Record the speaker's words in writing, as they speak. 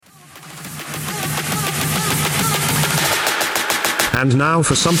And now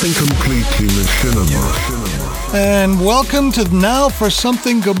for something completely machinima. And welcome to Now for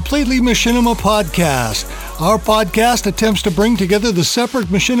Something Completely Machinima podcast. Our podcast attempts to bring together the separate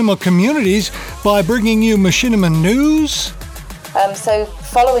machinima communities by bringing you machinima news. So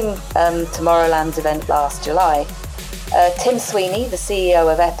following Tomorrowland's event last July, Tim Sweeney, the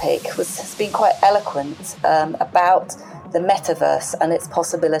CEO of Epic, has been quite eloquent about the metaverse and its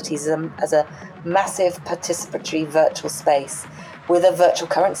possibilities as a massive participatory virtual space with a virtual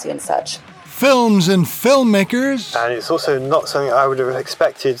currency and such. Films and filmmakers. And it's also not something I would have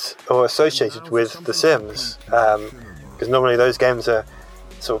expected or associated with The Sims, because normally those games are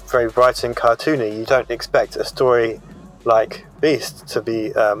sort of very bright and cartoony. You don't expect a story like Beast to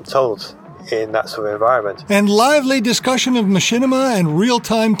be told in that sort of environment. And lively discussion of machinima and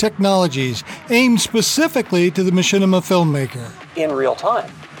real-time technologies aimed specifically to the machinima filmmaker. In real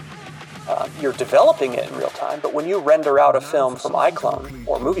time. You're developing it in real time, but when you render out a film from iClone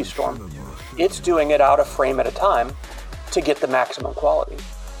or MovieStorm, it's doing it out a frame at a time to get the maximum quality.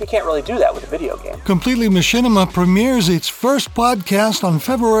 You can't really do that with a video game. Completely Machinima premieres its first podcast on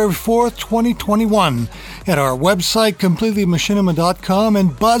February 4th, 2021 at our website, CompletelyMachinima.com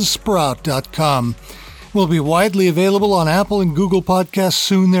and Buzzsprout.com. Will be widely available on Apple and Google Podcasts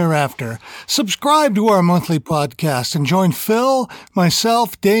soon thereafter. Subscribe to our monthly podcast and join Phil,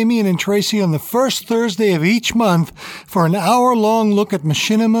 myself, Damien, and Tracy on the first Thursday of each month for an hour-long look at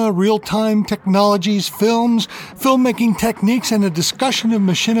machinima, real-time technologies, films, filmmaking techniques, and a discussion of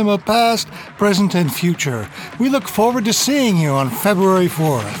machinima past, present, and future. We look forward to seeing you on February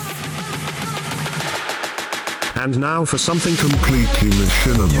 4th. And now for something completely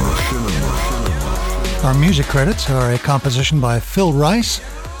machinima. Our music credits are a composition by Phil Rice,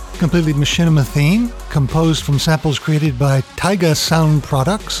 Completely Machinima theme, composed from samples created by Taiga Sound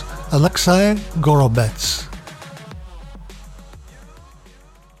Products, Alexei Gorobets.